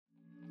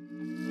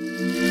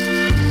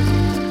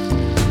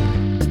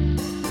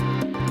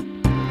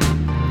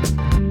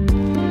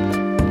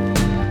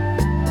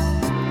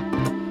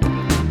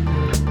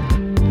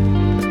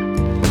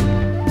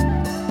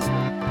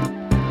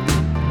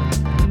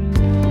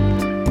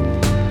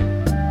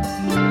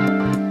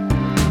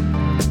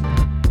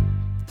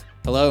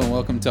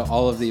Welcome to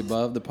All of the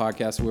Above, the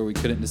podcast where we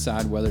couldn't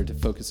decide whether to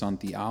focus on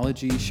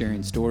theology,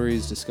 sharing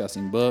stories,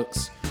 discussing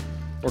books,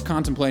 or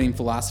contemplating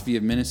philosophy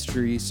of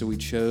ministry, so we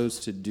chose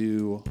to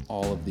do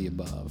all of the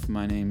above.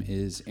 My name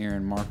is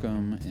Aaron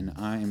Markham, and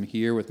I am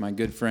here with my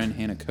good friend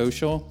Hannah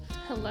Koschel.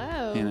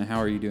 Hello. Hannah, how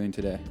are you doing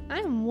today?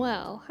 I'm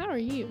well. How are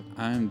you?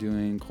 I'm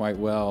doing quite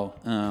well.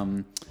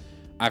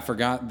 I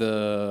forgot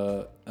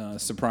the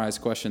surprise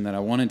question that I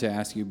wanted to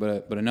ask you,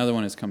 but another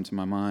one has come to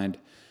my mind.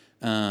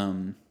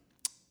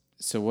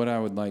 So what I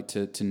would like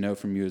to know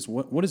from you is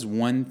what is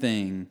one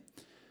thing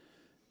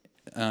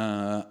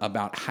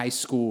about high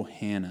school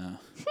Hannah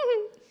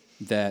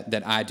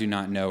that I do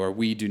not know or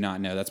we do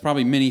not know? That's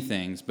probably many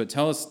things, but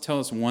tell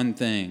us one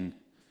thing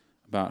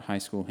about high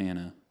school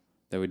Hannah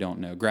that we don't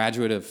know.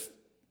 Graduate of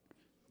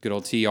good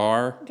old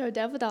TR. Go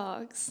Devil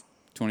Dogs.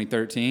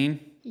 2013.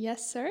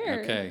 Yes,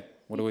 sir. Okay.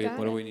 What do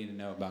we need to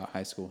know about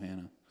high school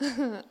Hannah?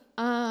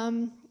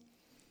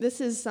 This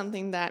is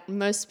something that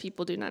most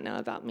people do not know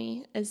about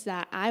me, is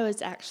that I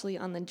was actually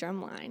on the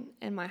drum line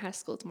in my high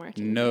school's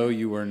marching. No,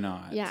 you were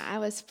not. Yeah, I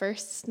was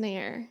first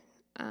snare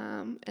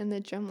in the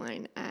drum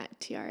line at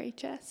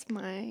TRHS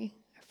my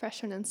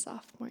freshman and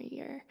sophomore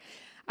year.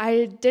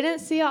 I didn't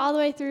see it all the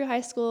way through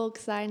high school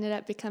because I ended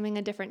up becoming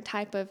a different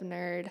type of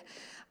nerd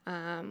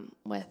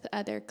with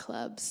other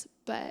clubs.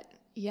 But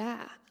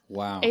yeah.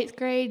 Wow. 8th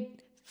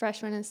grade,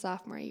 freshman and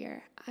sophomore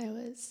year, I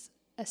was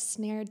a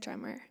snare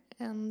drummer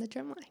on the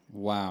drum line.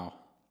 Wow.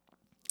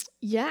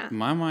 Yeah.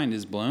 My mind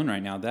is blown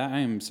right now. I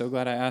am so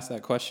glad I asked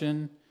that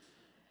question.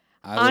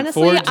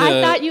 Honestly,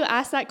 I thought you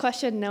asked that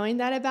question knowing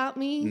that about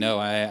me. No,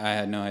 I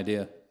had no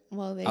idea.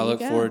 Well, there I you look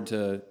go. forward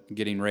to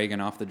getting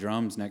Reagan off the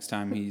drums next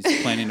time he's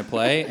planning to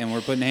play, and we're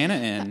putting Hannah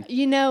in.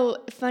 You know,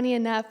 funny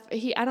enough,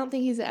 I don't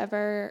think he's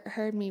ever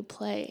heard me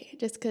play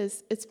just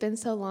because it's been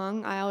so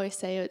long. I always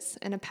say it's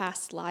in a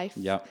past life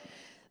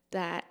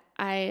that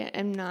I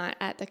am not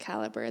at the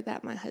caliber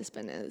that my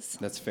husband is.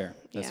 That's fair.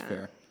 That's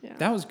fair. Yeah.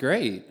 That was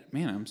great.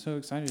 Man, I'm so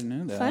excited to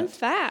know that. Fun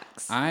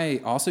facts.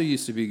 I also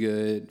used to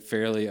be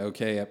fairly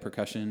okay at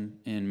percussion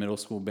in middle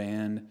school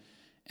band,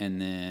 and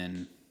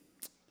then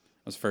I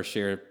was first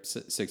chair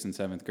 6th and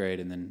 7th grade,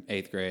 and then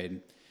 8th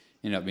grade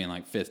ended up being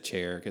like 5th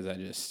chair because I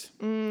just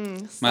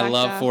my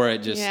love for it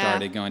just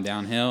started going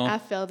downhill. I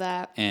feel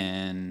that,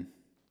 and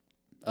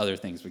other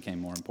things became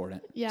more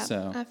important. Yeah,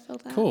 so I feel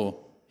that.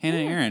 Cool, Hannah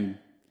and Aaron,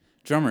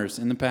 drummers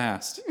in the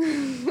past.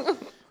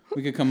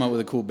 We could come up with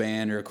a cool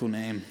band or a cool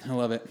name. I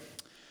love it.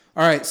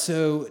 All right,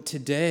 so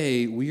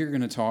today we are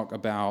going to talk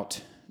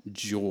about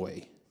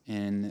joy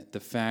and the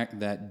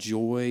fact that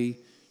joy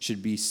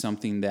should be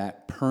something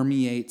that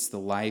permeates the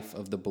life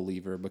of the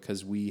believer,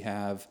 because we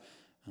have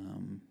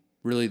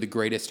really the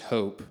greatest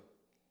hope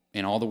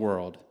in all the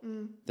world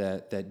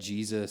that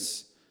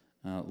Jesus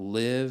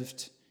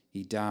lived,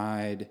 he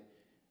died,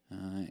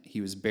 he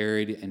was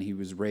buried, and he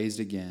was raised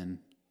again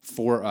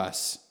for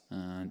us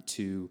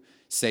to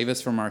save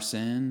us from our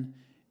sin,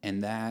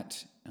 and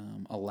that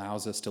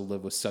allows us to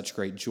live with such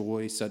great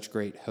joy, such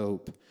great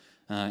hope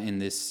in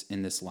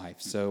this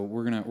life. So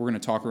we're gonna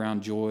talk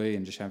around joy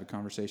and just have a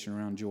conversation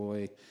around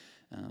joy,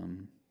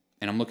 and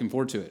I'm looking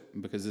forward to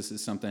it because this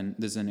is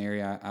an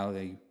area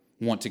I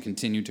want to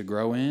continue to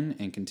grow in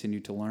and continue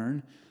to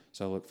learn.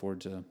 So I look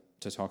forward to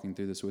talking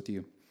through this with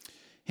you.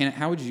 Hannah,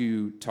 how would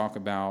you talk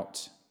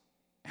about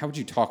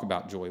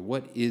joy?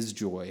 What is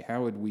joy?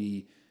 How would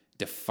we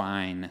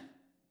define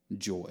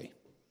joy?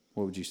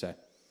 What would you say?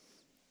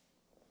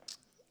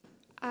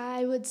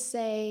 I would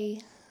say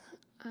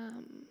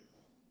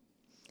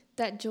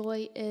that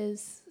joy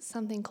is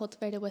something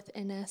cultivated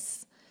within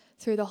us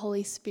through the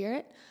Holy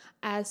Spirit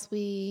as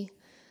we,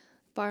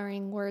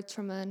 borrowing words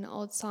from an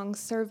old song,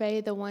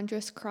 survey the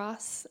wondrous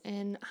cross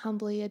and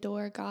humbly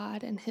adore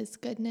God and his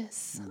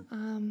goodness,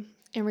 and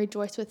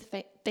rejoice with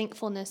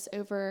thankfulness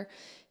over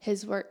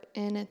his work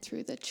in and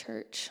through the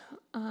church.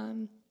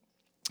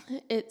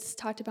 It's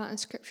talked about in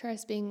Scripture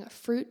as being a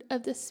fruit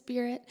of the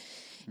Spirit.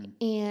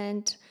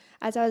 And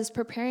as I was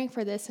preparing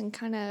for this and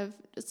kind of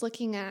just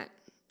looking at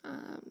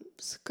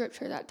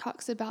Scripture that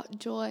talks about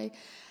joy,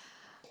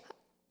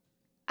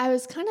 I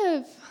was kind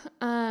of,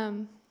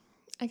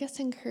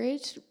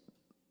 encouraged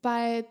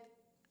by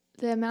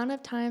the amount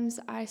of times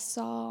I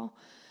saw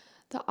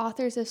the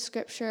authors of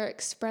Scripture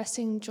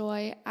expressing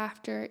joy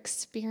after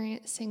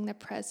experiencing the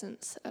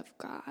presence of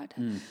God.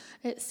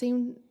 It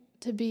seemed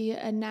to be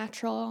a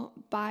natural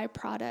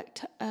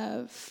byproduct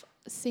of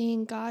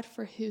seeing God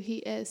for who he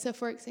is. So,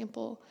 for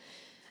example,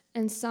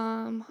 in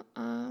Psalm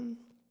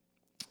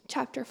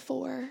chapter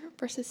 4,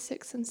 verses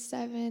 6 and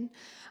 7,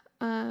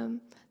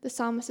 the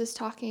psalmist is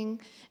talking,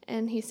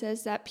 and he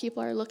says that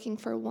people are looking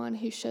for one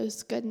who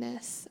shows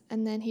goodness,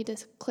 and then he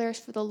declares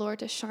for the Lord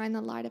to shine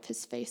the light of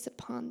his face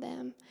upon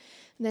them.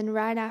 And then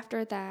right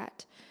after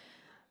that,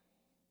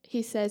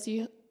 he says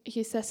to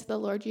the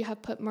Lord, you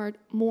have put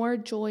more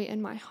joy in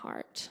my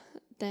heart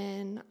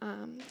than,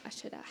 I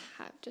should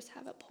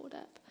have it pulled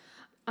up,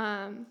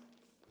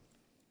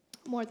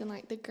 more than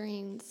like the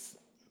grains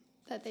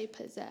that they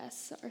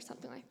possess or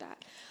something like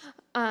that.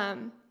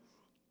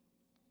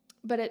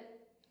 But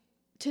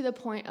to the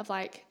point of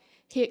like,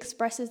 he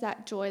expresses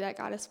that joy that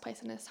God has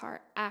placed in his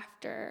heart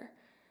after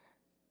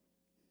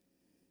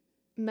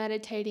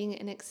meditating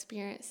and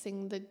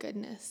experiencing the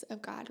goodness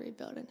of God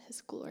revealed in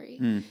his glory.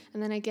 And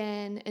then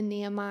again in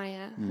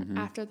Nehemiah,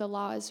 after the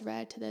law is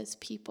read to those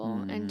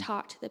people and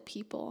taught to the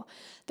people,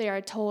 they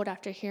are told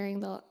after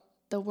hearing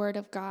the word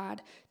of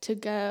God to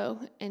go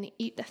and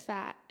eat the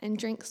fat and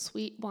drink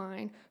sweet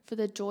wine, for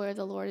the joy of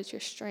the Lord is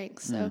your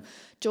strength. So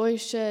joy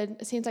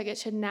it seems like it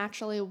should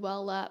naturally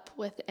well up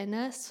within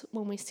us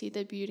when we see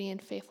the beauty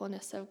and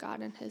faithfulness of God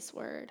and his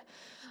word.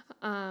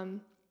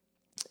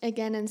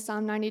 Again, in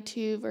Psalm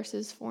 92,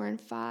 verses 4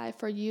 and 5,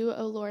 for you,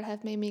 O Lord,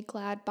 have made me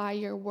glad by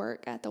your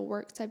work. At the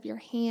works of your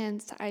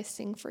hands, I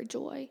sing for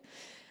joy.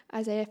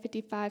 Isaiah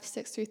 55,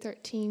 6 through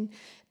 13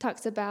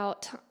 talks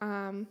about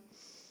the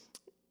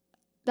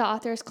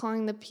author is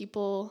calling the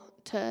people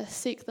to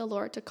seek the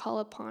Lord, to call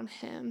upon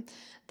him,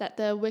 that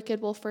the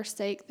wicked will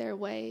forsake their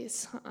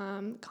ways,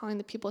 calling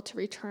the people to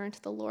return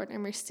to the Lord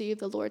and receive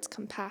the Lord's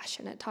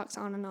compassion. It talks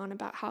on and on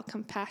about how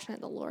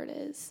compassionate the Lord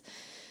is.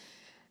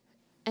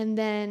 And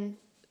then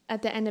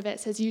at the end of it, it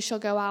says, you shall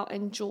go out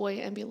in joy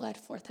and be led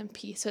forth in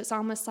peace. So it's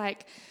almost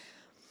like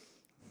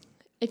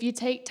if you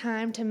take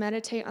time to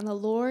meditate on the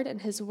Lord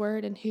and his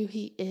word and who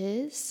he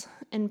is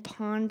and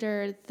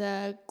ponder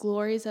the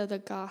glories of the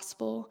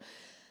gospel,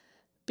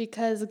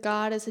 because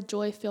God is a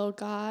joy-filled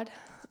God,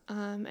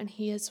 and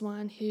he is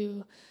one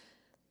who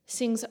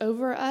sings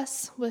over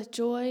us with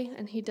joy,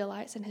 and he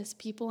delights in his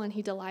people, and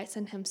he delights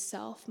in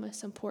himself,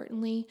 most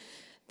importantly.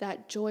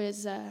 That joy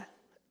is a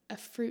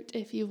fruit,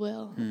 if you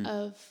will,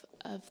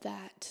 of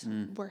that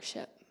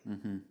worship.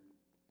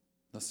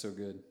 That's so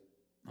good.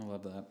 I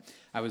love that.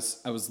 I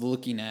was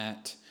looking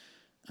at,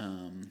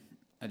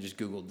 I just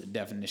Googled the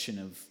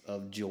definition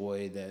of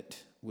joy that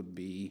would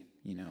be,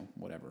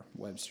 whatever,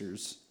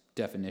 Webster's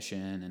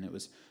definition, and it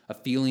was a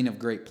feeling of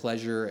great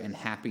pleasure and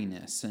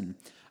happiness. And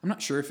I'm not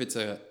sure if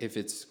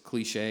it's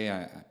cliche.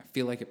 I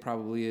feel like it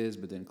probably is,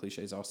 but then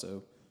cliches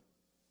also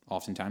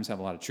oftentimes have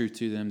a lot of truth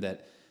to them,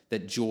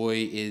 that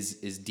joy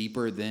is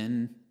deeper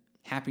than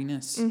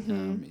happiness.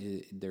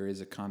 There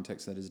is a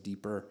context that is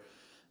deeper,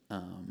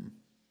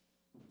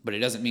 but it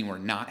doesn't mean we're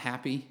not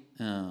happy.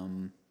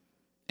 And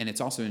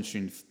it's also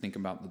interesting to think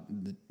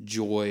about the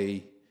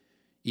joy,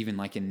 even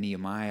like in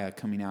Nehemiah,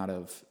 coming out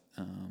of,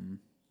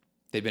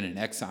 they've been in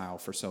exile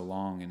for so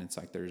long, and it's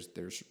like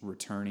there's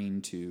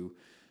returning to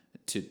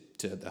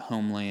the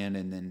homeland,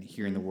 and then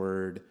hearing the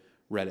word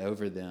read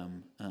over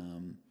them.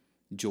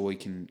 Joy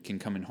can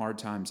come in hard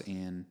times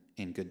and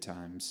in good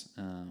times.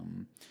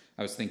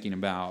 I was thinking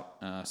about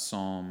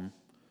Psalm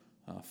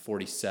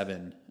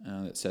 47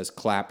 that says,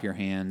 clap your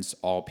hands,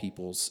 all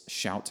peoples,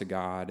 shout to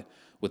God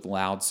with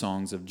loud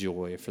songs of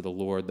joy, for the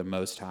Lord, the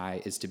Most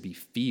High, is to be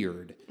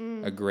feared,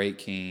 a great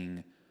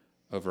king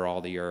over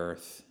all the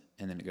earth.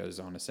 And then it goes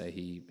on to say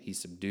he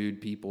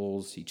subdued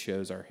peoples, he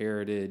chose our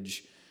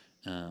heritage.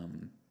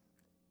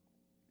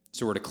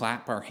 So we're to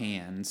clap our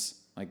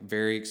hands, like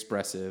very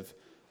expressive.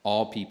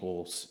 All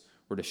peoples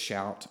were to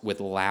shout with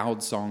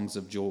loud songs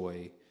of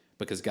joy,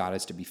 because God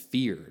is to be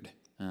feared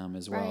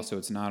as well. Right. So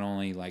it's not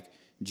only like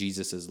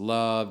Jesus'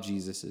 love,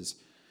 Jesus'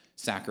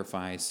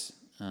 sacrifice,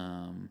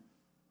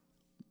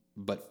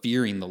 but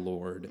fearing the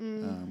Lord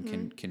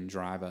can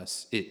drive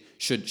us. It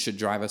should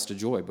drive us to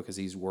joy, because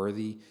he's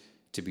worthy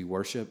to be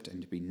worshipped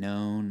and to be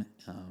known,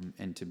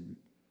 and to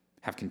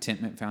have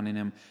contentment found in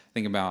him.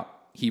 Think about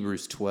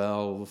Hebrews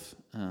 12,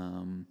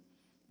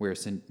 where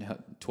it's in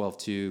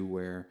 12:2,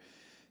 where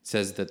it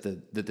says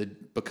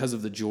that because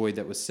of the joy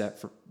that was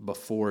set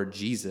before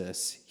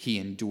Jesus, he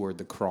endured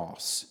the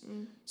cross.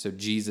 So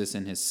Jesus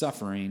in his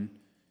suffering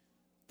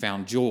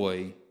found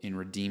joy in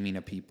redeeming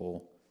a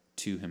people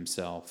to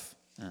himself.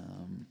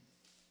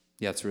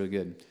 It's really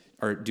good.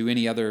 Or do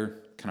any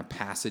other kind of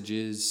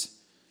passages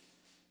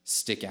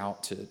stick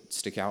out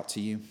to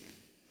you?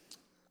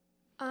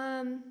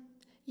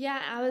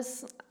 I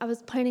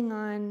was planning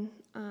on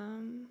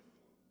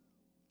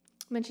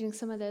mentioning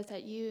some of those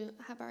that you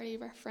have already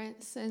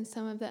referenced, and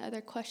some of the other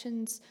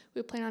questions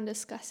we plan on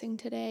discussing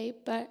today.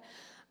 But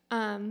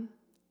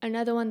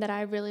another one that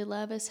I really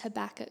love is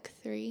Habakkuk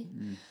 3.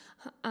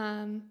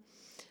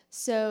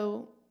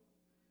 So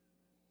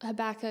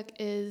Habakkuk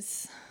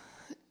is,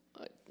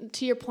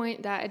 to your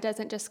point that it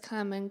doesn't just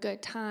come in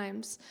good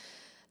times,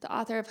 the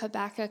author of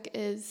Habakkuk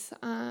is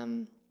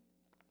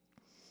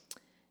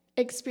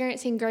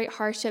experiencing great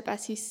hardship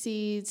as he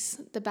sees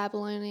the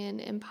Babylonian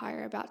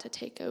Empire about to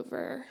take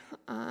over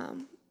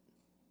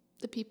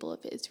the people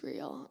of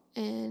Israel,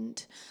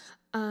 and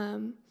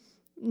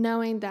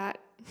knowing that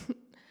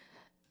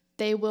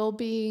they will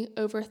be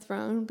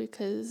overthrown,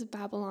 because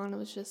Babylon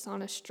was just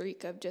on a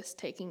streak of just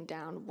taking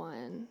down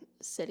one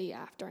city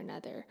after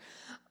another.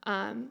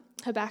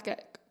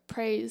 Habakkuk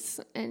prays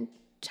in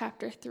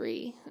chapter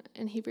 3,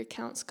 and he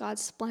recounts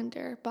God's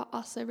splendor, but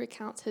also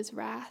recounts his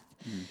wrath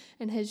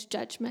and his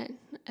judgment,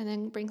 and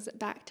then brings it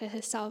back to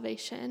his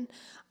salvation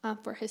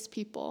for his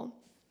people.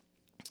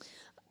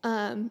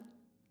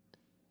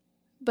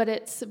 but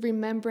it's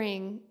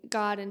remembering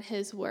God and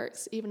his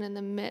works, even in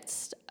the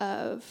midst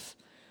of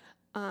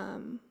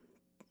the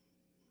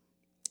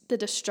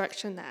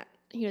destruction that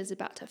he was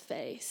about to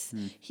face.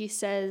 He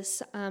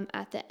says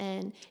at the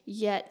end,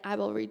 "Yet I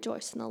will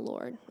rejoice in the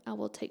Lord. I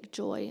will take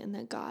joy in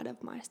the God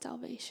of my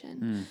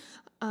salvation."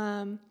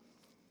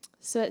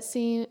 So it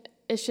seems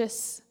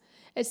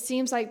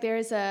like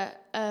there's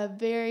a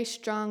very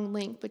strong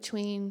link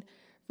between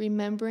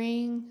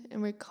remembering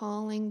and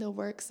recalling the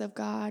works of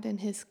God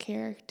and his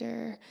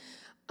character,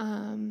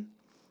 and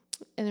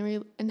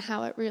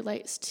how it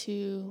relates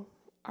to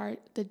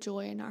the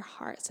joy in our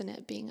hearts and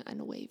it being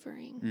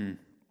unwavering.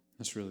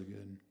 That's really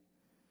good.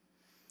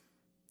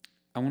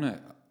 I want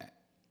to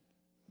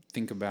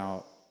think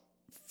about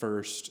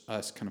first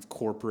us kind of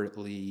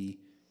corporately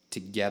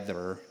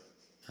together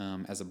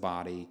as a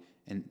body,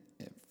 and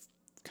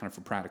kind of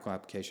for practical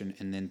application,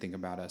 and then think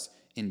about us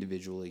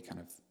individually kind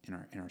of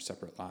in our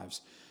separate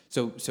lives.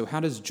 So how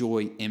does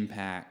joy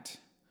impact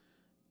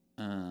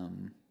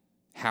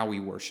how we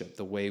worship,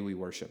 the way we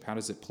worship? How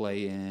does it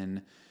play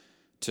in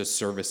to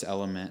service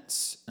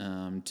elements,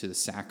 to the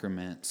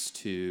sacraments,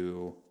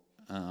 to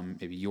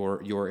maybe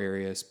your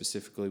area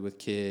specifically with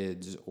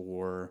kids,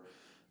 or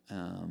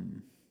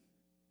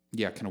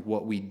kind of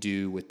what we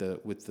do with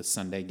the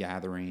Sunday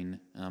gathering,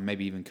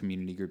 maybe even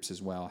community groups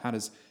as well. How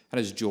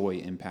does joy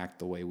impact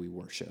the way we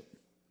worship?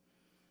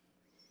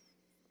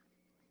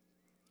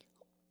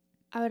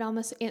 I would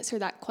almost answer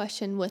that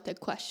question with a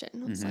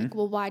question. It's like,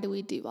 well, why do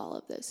we do all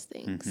of those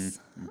things?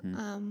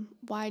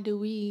 Why do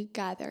we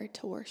gather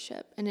to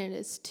worship? And it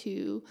is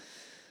to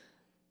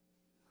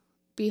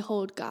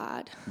behold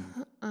God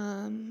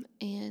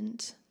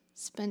and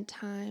spend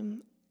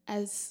time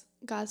as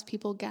God's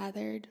people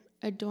gathered,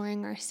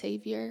 adoring our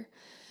Savior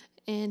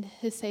and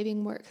his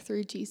saving work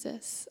through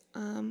Jesus.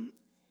 And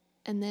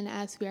then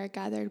as we are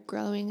gathered,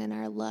 growing in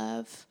our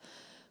love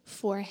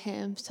for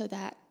him, so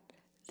that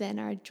then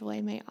our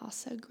joy may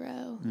also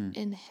grow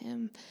in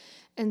him.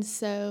 And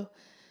so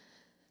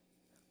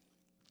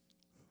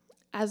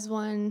as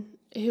one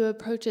who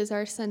approaches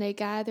our Sunday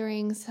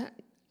gatherings,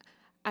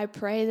 I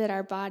pray that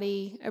our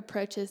body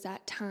approaches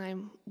that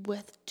time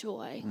with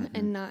joy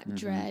and not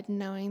dread,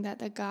 knowing that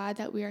the God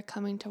that we are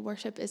coming to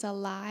worship is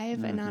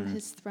alive and on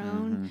his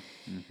throne.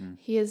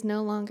 He is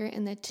no longer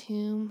in the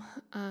tomb.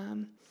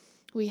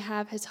 We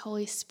have his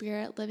Holy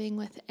Spirit living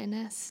within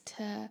us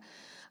to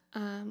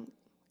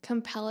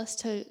compel us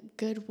to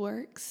good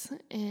works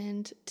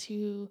and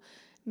to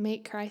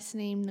make Christ's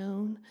name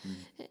known.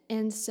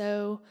 And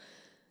so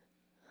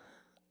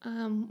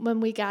when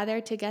we gather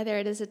together,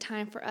 it is a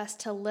time for us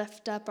to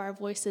lift up our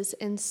voices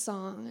in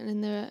song and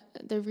in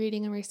the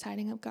reading and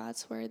reciting of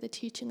God's word, the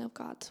teaching of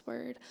God's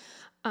word.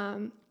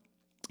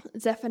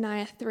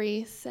 Zephaniah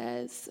 3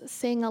 says,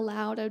 "Sing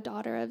aloud, O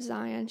daughter of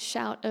Zion.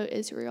 Shout, O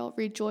Israel.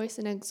 Rejoice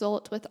and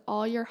exult with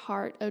all your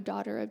heart, O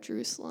daughter of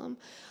Jerusalem.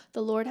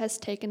 The Lord has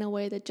taken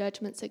away the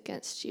judgments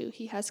against you.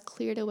 He has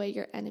cleared away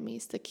your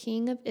enemies. The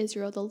King of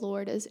Israel, the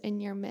Lord, is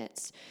in your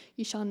midst.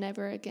 You shall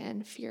never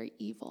again fear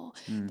evil."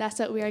 That's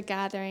what we are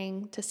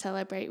gathering to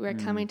celebrate. We're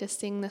coming to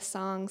sing the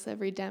songs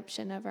of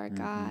redemption of our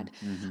God.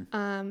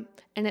 And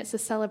it's a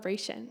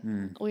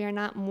celebration. We are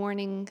not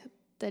mourning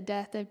the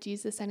death of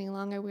Jesus any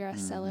longer. We are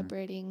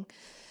celebrating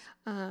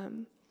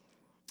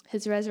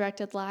his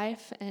resurrected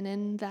life, and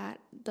in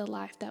that the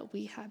life that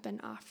we have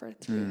been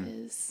offered through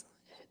his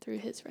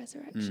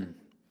resurrection.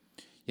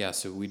 Yeah,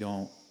 so we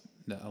don't,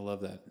 I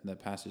love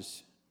that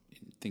passage,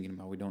 thinking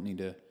about we're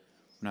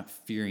not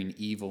fearing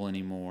evil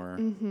anymore.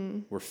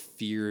 We're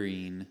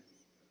fearing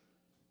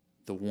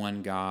the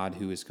one God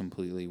who is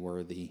completely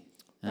worthy.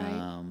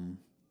 Right.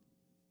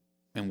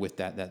 And with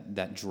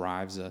that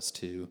drives us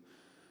to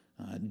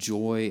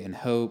joy and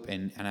hope,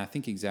 and I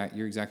think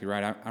you're exactly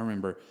right. I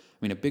remember,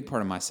 a big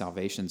part of my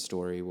salvation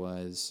story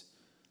was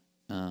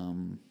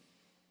going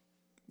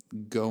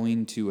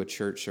to a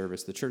church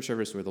service. The church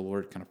service where the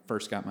Lord kind of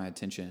first got my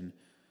attention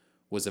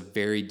was a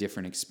very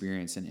different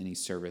experience than any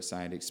service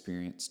I had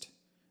experienced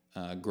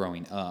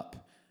growing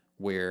up,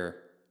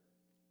 where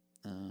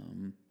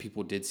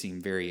people did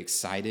seem very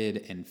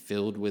excited and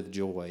filled with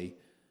joy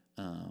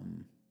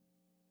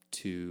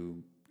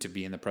to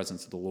be in the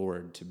presence of the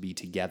Lord, to be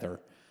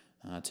together,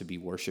 to be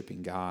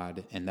worshiping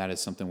God. And that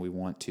is something we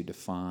want to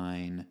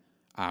define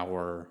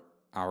our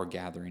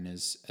gathering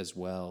as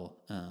well,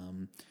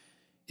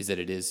 is that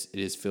it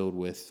is filled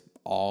with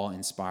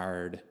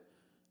awe-inspired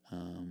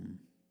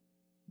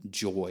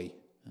joy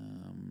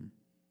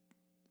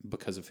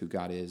because of who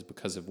God is,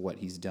 because of what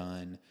he's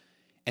done.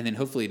 And then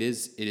hopefully it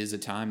is a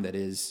time that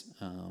is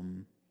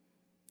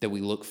that we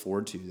look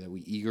forward to, that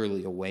we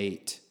eagerly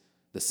await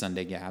the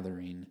Sunday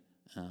gathering,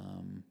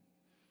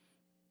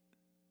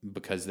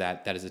 because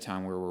that is a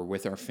time where we're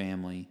with our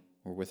family,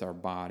 we're with our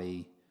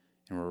body,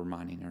 and we're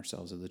reminding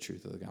ourselves of the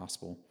truth of the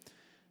gospel.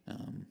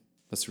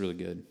 That's really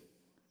good.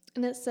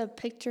 And it's a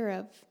picture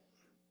of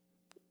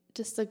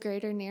just the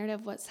greater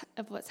narrative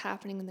of what's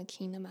happening in the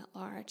kingdom at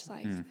large.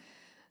 Like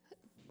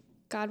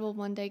God will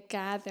one day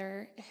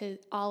gather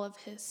all of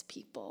his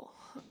people.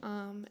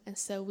 And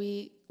so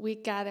we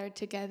gather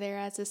together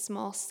as a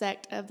small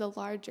sect of the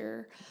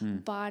larger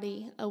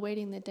body,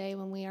 awaiting the day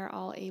when we are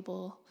all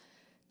able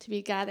to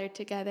be gathered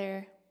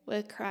together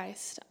with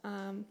Christ.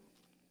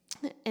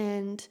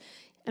 And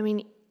I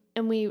mean,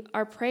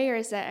 our prayer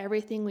is that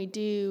everything we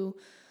do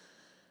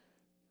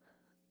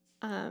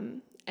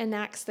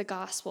enacts the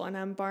gospel. And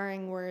I'm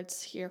borrowing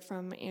words here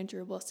from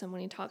Andrew Wilson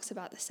when he talks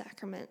about the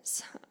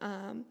sacraments.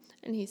 And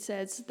he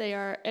says, they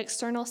are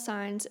external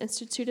signs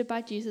instituted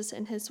by Jesus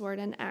in his word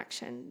and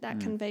action that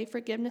convey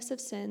forgiveness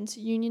of sins,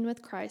 union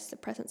with Christ, the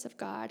presence of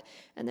God,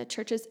 and the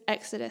church's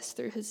exodus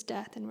through his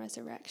death and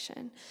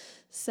resurrection.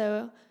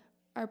 So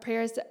our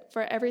prayer is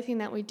for everything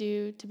that we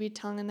do to be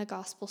telling the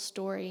gospel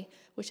story,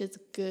 which is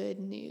good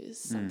news,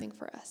 something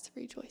for us to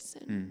rejoice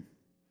in.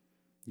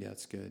 Yeah,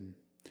 that's good.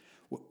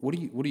 What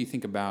do you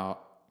think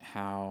about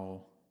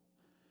how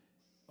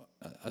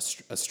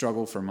a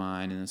struggle for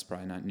mine, and it's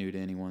probably not new to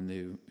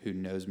anyone who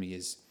knows me,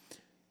 is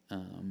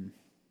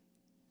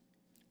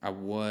I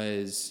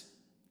was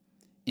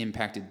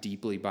impacted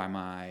deeply by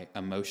my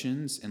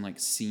emotions and like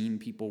seeing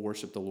people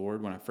worship the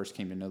Lord when I first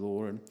came to know the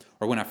Lord,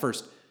 or when I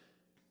first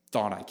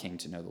thought I came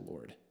to know the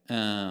Lord.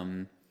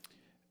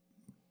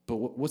 But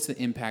what's the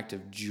impact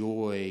of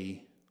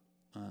joy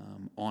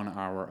on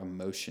our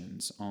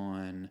emotions,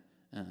 on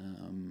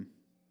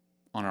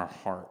our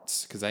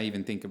hearts? Because I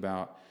even think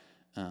about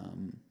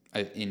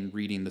in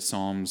reading the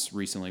Psalms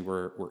recently,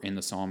 we're in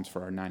the Psalms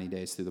for our 90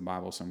 days through the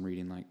Bible, so I'm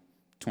reading like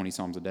 20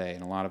 Psalms a day,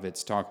 and a lot of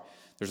it's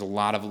there's a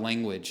lot of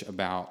language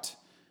about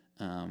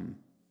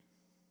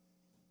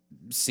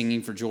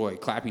singing for joy,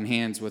 clapping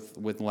hands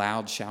with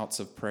loud shouts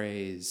of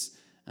praise.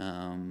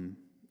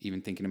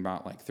 Even thinking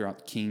about like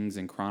throughout Kings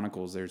and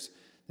Chronicles, there's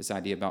this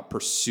idea about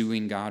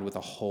pursuing God with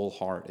a whole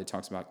heart. It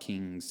talks about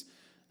kings,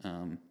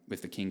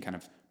 if the king kind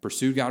of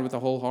pursued God with a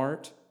whole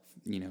heart,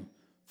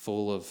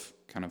 full of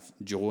kind of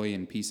joy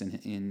and peace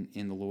in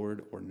the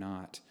Lord, or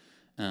not.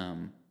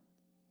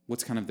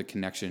 What's kind of the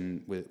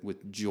connection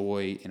with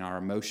joy in our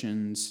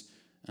emotions?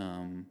 What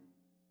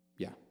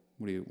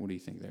do you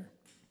think there?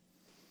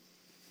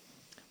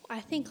 I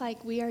think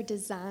like we are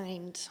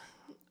designed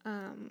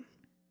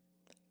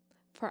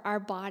for our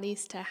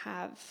bodies to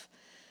have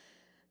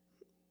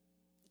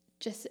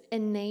just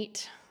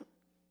innate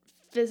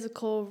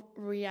physical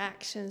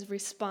reactions,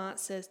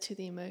 responses to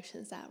the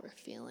emotions that we're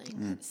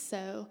feeling.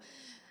 So,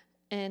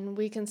 and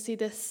we can see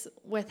this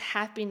with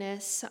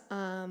happiness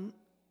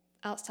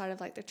outside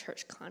of like the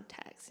church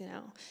context.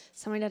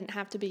 Somebody doesn't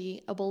have to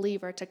be a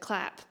believer to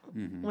clap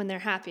when they're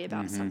happy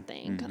about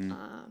something.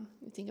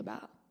 You think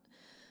about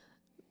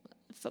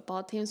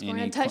football team scoring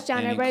a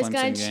touchdown, everybody's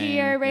going to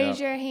cheer, raise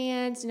your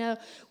hands.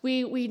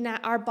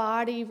 Our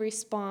body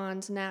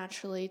responds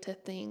naturally to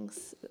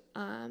things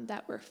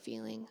that we're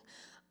feeling.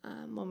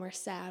 When we're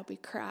sad, we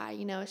cry.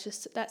 It's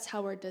just, that's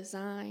how we're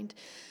designed.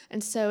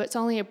 And so it's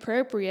only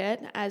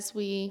appropriate as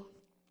we,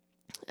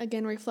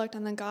 again, reflect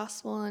on the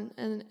gospel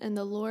and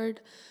the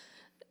Lord,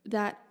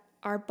 that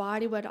our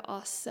body would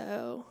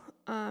also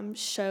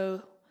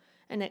show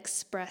and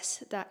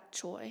express that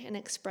joy and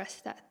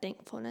express that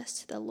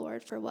thankfulness to the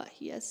Lord for what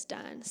he has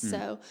done.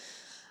 So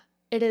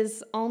it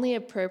is only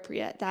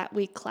appropriate that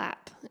we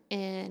clap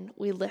and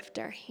we lift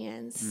our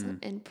hands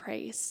in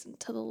praise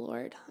to the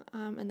Lord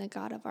and the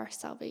God of our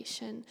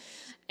salvation.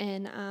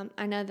 And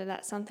I know that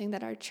that's something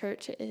that our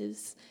church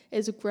is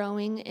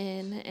growing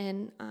in,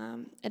 and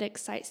it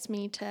excites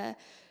me to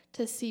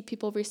see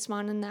people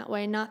respond in that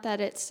way. Not that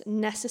it's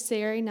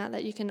necessary, not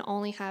that you can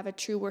only have a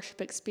true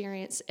worship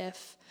experience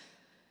if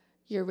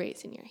you're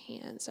raising your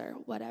hands or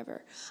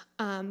whatever.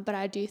 But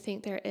I do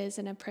think there is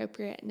an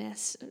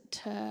appropriateness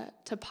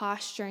to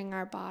posturing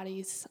our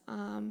bodies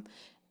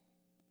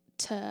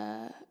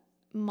to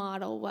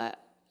model what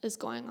is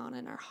going on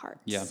in our hearts.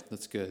 Yeah,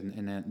 that's good.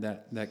 And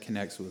that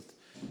connects with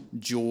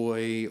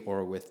joy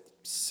or with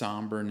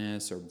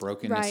somberness or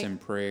brokenness in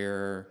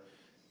prayer,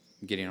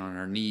 getting on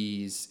our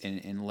knees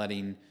and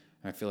letting,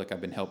 I feel like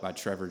I've been helped by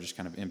Trevor just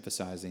kind of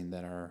emphasizing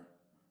that our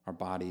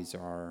bodies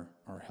are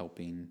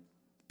helping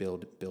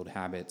build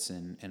habits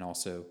and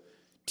also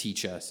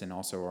teach us, and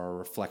also are a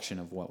reflection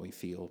of what we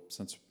feel.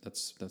 So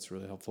that's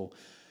really helpful.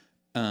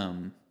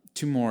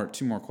 Two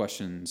more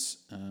questions.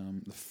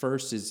 The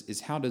first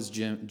is how does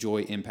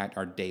joy impact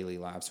our daily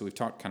lives? So we've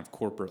talked kind of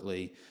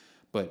corporately,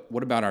 but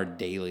what about our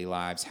daily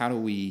lives? How do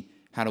we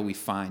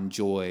find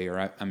joy?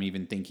 Or I'm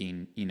even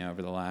thinking,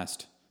 over the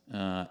last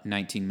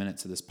 19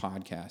 minutes of this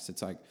podcast,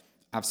 it's like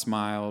I've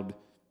smiled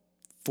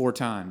 4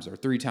 times or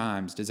 3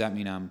 times. Does that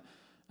mean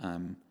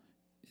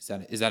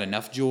is that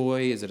enough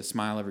joy? Is it a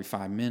smile every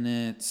 5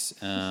 minutes?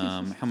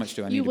 How much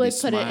do I need to be smiling? You would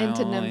put it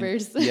into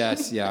numbers.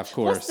 Yes, yeah, of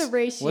course.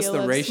 What's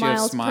the ratio of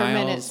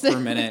smiles per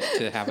minute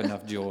to have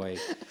enough joy?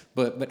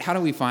 But how do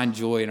we find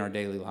joy in our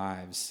daily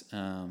lives?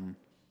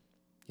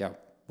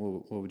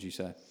 What would you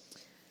say?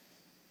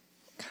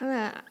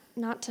 Kind of,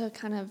 not to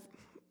kind of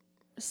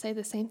say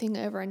the same thing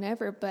over and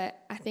over,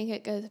 but I think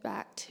it goes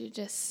back to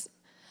just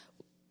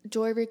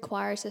joy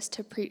requires us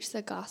to preach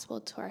the gospel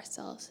to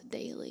ourselves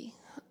daily.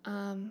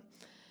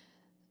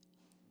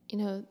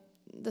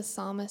 The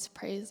psalmist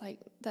prays like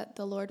that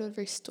the Lord would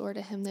restore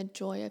to him the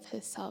joy of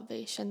his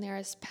salvation. There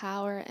is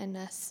power in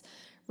us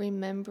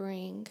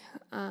remembering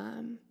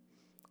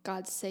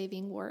God's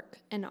saving work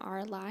in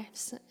our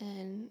lives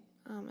and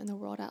in the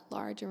world at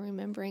large, and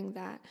remembering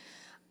that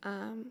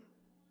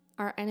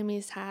our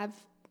enemies have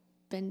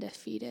been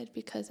defeated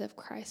because of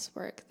Christ's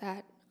work,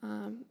 that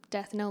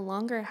death no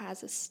longer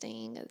has a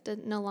sting,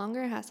 it no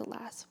longer has a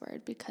last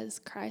word because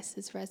Christ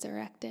is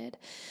resurrected.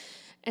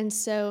 And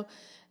so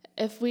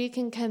if we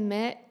can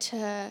commit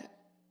to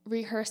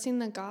rehearsing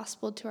the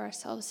gospel to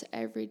ourselves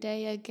every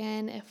day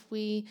again,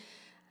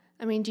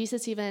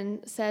 Jesus even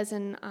says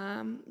in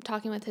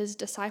talking with his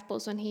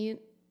disciples when he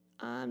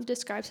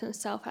describes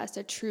himself as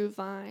the true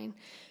vine,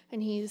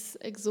 and he's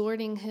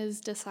exhorting his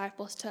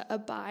disciples to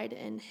abide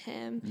in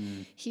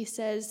him. He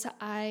says,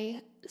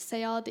 I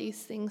say all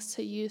these things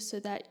to you so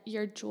that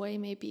your joy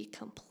may be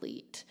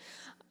complete.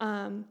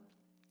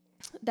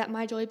 That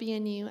my joy be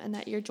in you and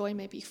that your joy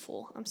may be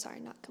full. I'm sorry,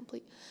 not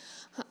complete.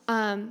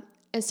 And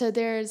so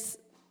there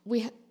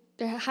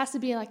has to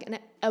be like an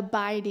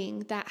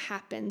abiding that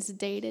happens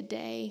day to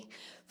day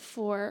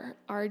for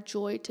our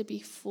joy to be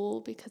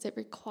full, because it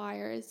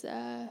requires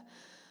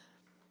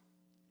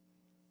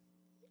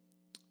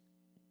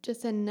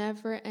just a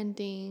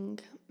never-ending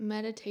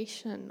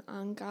meditation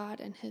on God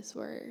and his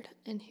word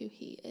and who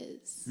he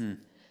is.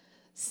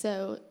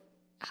 So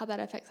how that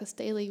affects us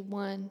daily,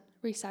 one,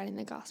 reciting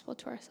the gospel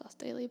to ourselves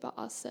daily, but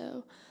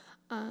also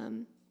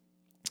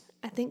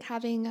I think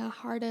having a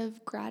heart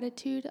of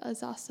gratitude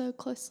is also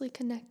closely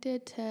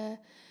connected to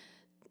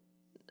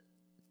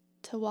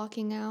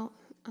walking out,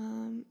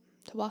 to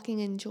walking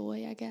in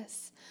joy, I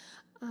guess.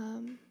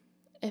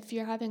 If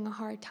you're having a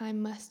hard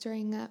time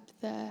mustering up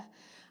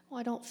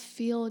I don't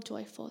feel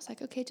joyful, it's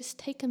like, okay, just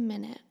take a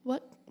minute.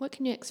 What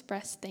can you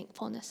express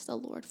thankfulness to the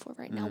Lord for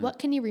right now? What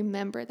can you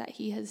remember that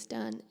he has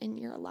done in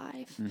your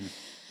life?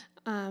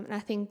 And I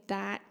think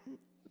that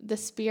the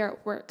Spirit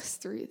works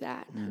through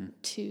that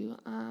to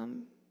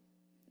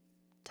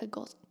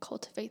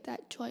cultivate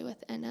that joy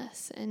within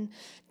us. And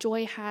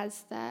joy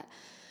has that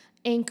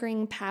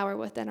anchoring power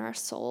within our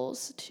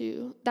souls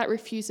that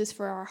refuses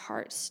for our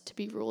hearts to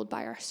be ruled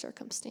by our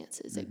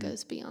circumstances. It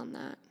goes beyond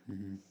that.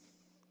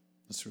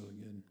 That's really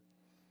good.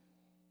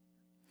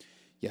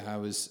 Yeah, I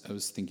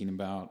was thinking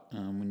about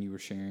when you were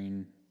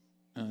sharing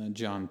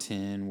John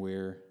 10,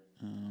 where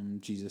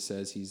Jesus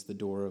says he's the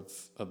door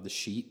of the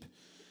sheep,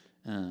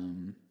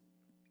 and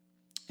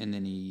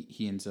then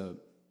he ends up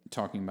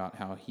talking about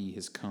how he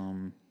has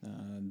come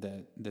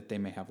that they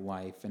may have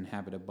life and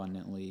have it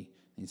abundantly.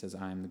 And he says,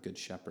 I am the good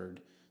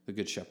shepherd. The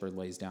good shepherd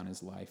lays down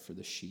his life for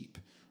the sheep.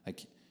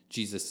 Like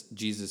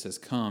Jesus has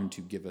come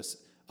to give us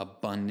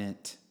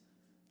abundant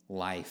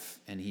life,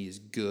 and he is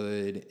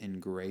good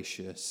and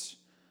gracious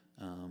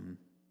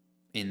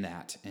in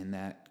that, and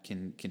that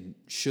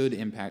should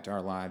impact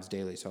our lives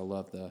daily. So I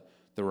love the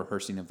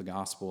rehearsing of the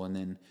gospel, and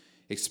then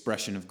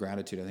expression of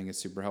gratitude. I think it's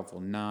super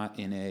helpful, not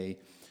in a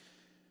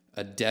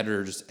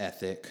debtor's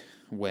ethic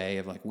way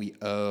of like we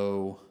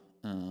owe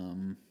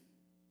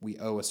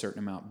a certain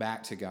amount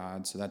back to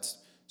God.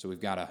 So we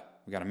got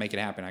to make it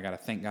happen. I got to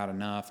thank God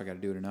enough. I got to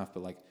do it enough.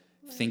 But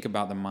think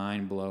about the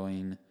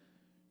mind-blowing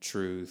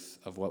truth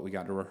of what we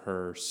got to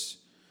rehearse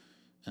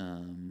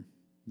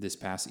this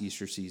past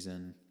Easter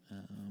season.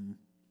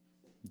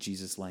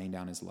 Jesus laying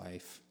down his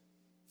life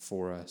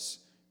for us,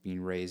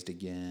 being raised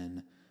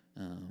again,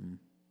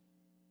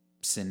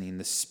 sending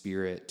the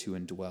Spirit to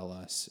indwell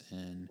us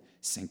and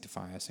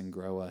sanctify us and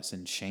grow us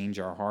and change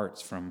our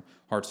hearts from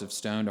hearts of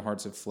stone to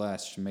hearts of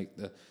flesh, to make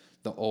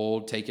the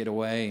old, take it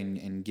away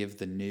and give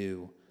the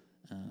new.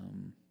 Yeah,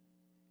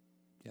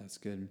 that's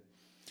good.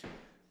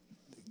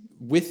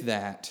 With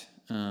that,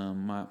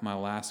 my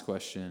last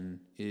question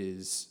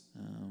is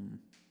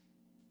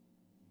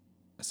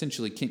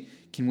essentially,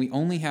 can we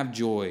only have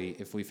joy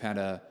if we've had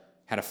a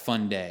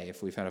fun day?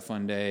 If we've had a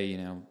fun day,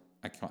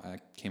 I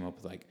came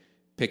up with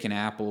picking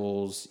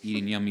apples,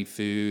 eating yummy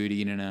food,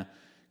 eating a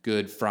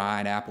good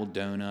fried apple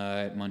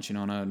donut, munching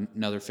on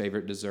another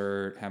favorite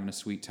dessert, having a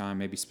sweet time,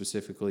 maybe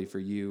specifically for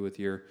you with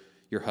your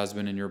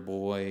husband and your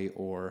boy.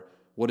 Or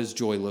what does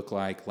joy look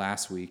like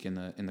last week in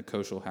the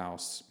Koschel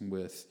house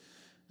with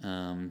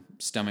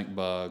stomach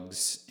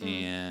bugs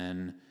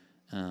and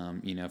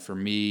for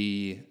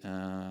me,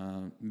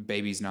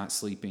 baby's not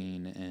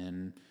sleeping,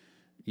 and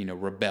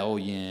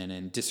rebellion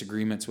and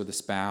disagreements with a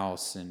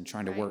spouse and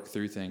trying to work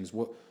through things.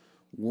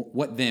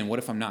 What then? What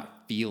if I'm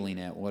not feeling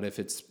it? What if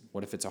it's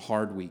a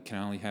hard week? Can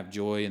I only have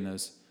joy in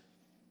those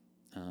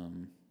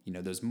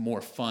those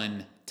more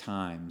fun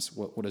times?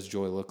 What does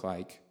joy look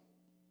like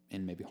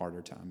in maybe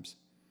harder times?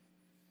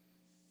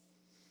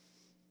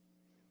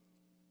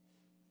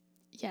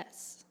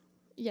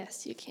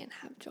 Yes, you can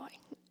have joy,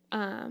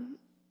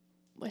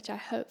 which I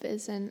hope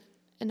is an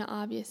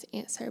obvious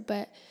answer.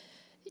 But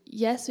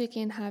yes, we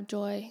can have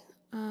joy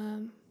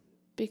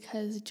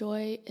because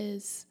joy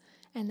is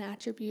an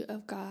attribute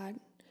of God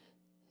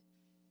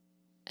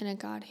and a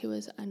God who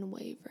is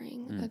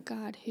unwavering, a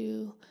God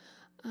who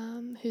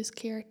whose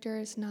character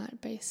is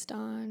not based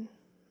on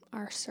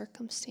our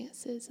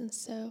circumstances. And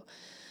so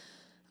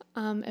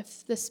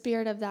if the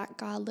Spirit of that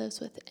God lives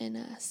within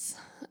us,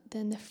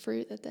 then the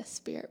fruit that the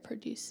Spirit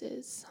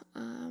produces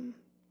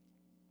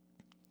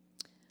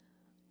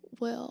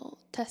will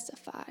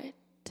testify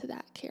to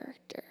that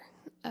character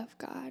of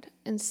God.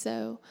 And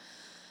so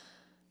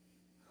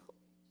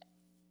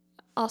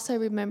also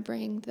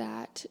remembering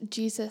that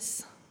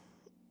Jesus,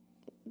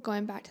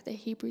 going back to the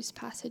Hebrews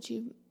passage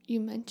you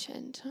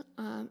mentioned,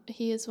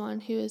 he is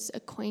one who is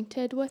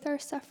acquainted with our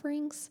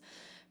sufferings,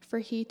 for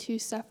he too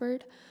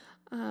suffered,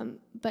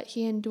 but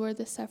he endured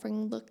the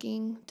suffering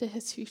looking to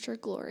his future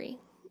glory.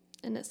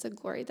 And it's the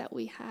glory that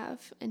we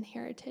have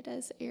inherited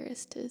as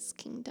heirs to his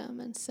kingdom.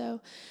 And so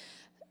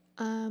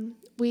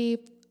we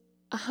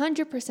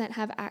 100%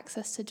 have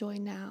access to joy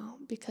now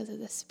because of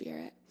the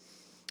Spirit.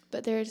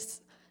 But there's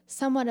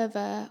somewhat of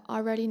a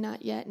already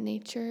not yet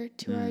nature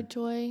to our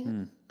joy,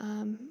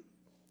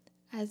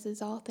 as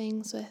is all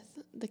things with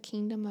the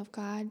kingdom of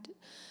God,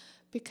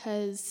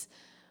 because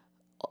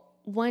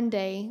one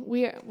day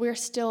we're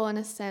still in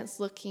a sense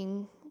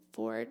looking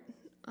forward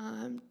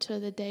to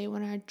the day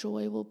when our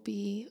joy will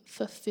be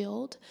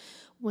fulfilled,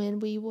 when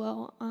we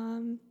will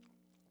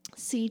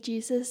see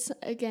Jesus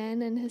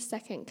again in his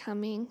second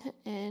coming,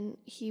 and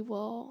he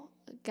will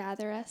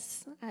gather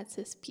us as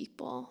his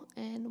people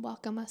and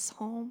welcome us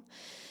home.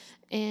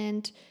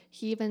 And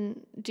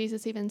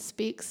Jesus even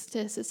speaks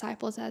to his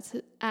disciples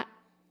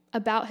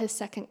about his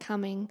second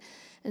coming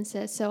and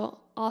says, so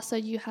also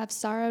you have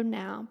sorrow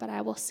now, but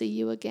I will see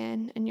you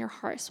again, and your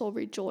hearts will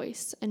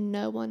rejoice, and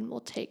no one will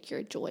take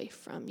your joy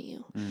from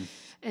you.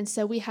 And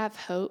so we have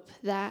hope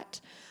that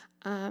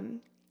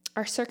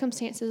our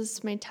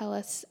circumstances may tell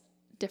us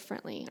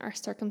differently. Our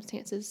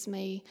circumstances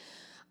may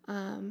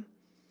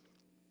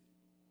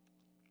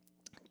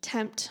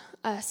tempt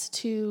us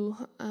to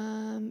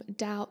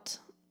doubt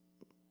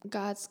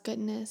God's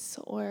goodness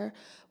or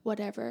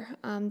whatever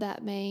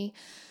that may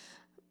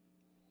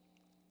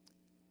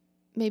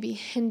maybe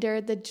hinder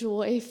the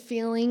joy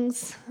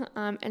feelings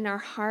in our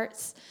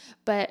hearts,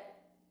 but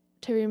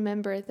to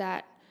remember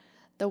that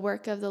the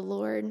work of the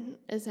Lord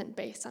isn't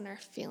based on our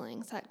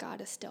feelings, that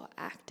God is still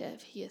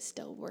active, he is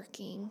still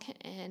working,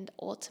 and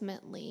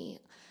ultimately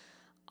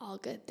all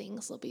good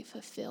things will be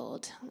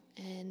fulfilled,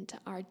 and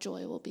our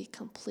joy will be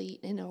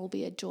complete, and it will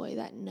be a joy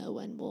that no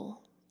one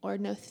will, or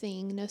no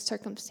thing, no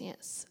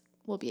circumstance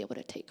will be able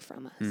to take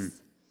from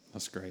us.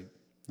 That's great.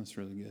 That's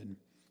really good.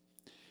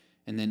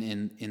 And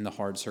then in the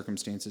hard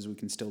circumstances, we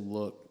can still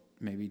look,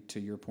 maybe to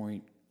your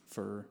point,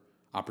 for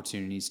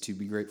opportunities to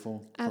be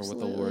grateful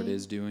Absolutely. for what the Lord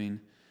is doing.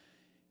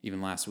 Even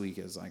last week,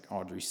 it was like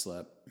Audrey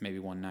slept maybe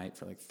one night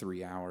for like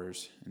 3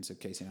 hours. And so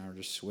Casey and I were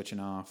just switching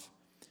off.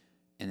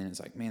 And then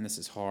it's like, man, this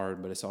is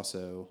hard, but it's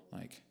also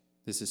like,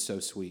 this is so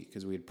sweet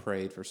because we had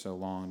prayed for so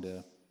long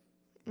to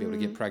be able to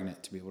get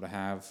pregnant, to be able to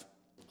have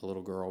a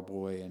little girl,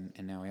 boy,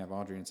 and now we have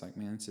Audrey. And it's like,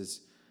 man,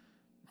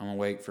 I'm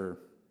awake for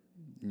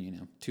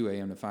 2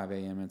 a.m. to 5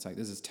 a.m. And it's like,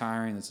 this is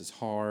tiring. This is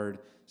hard.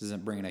 This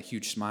isn't bringing a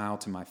huge smile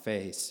to my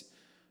face,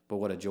 but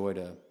what a joy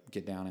to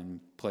get down and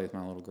play with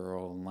my little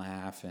girl and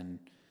laugh and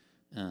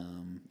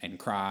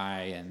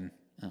cry. And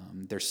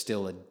there's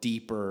still a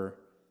deeper,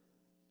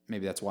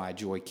 maybe that's why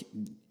joy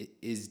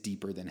is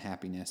deeper than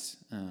happiness,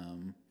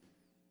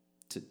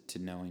 to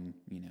knowing,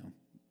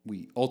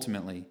 we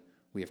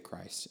have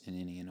Christ in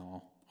any and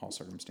all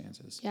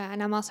circumstances. Yeah.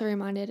 And I'm also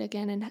reminded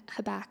again in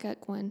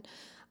Habakkuk when,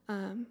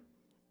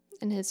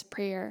 in his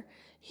prayer,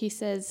 he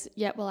says,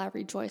 yet will I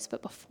rejoice.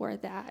 But before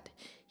that,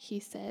 he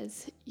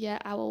says,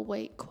 yet I will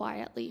wait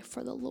quietly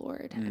for the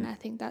Lord. And I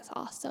think that's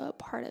also a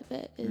part of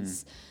it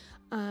is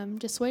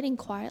just waiting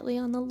quietly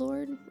on the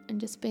Lord and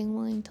just being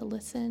willing to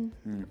listen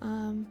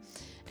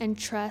and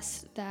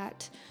trust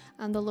that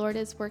the Lord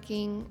is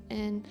working.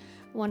 And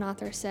one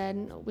author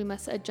said, we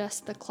must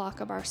adjust the clock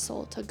of our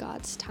soul to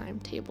God's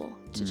timetable,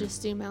 to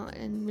just zoom out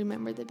and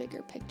remember the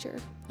bigger picture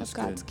of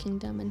God's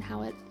kingdom and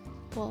how it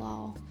will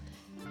all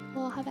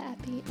we'll have a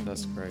happy ending.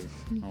 That's great.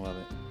 I love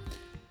it.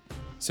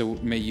 So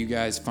may you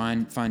guys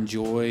find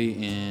joy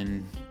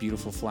in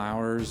beautiful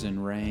flowers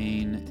and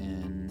rain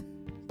and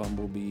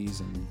bumblebees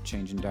and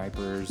changing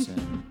diapers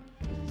and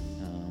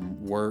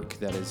work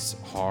that is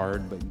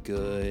hard but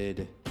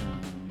good.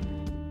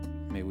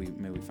 May we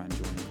find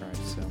joy in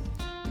Christ. So,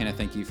 Hannah,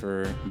 thank you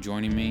for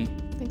joining me.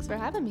 Thanks for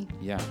having me.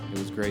 Yeah, it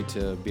was great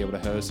to be able to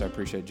host. I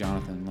appreciate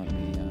Jonathan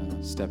letting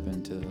me step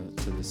into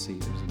the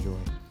seat. It was a joy.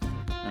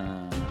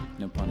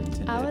 No pun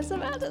intended. I was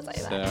about to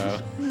say that.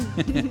 So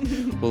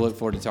we'll look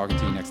forward to talking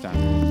to you next time.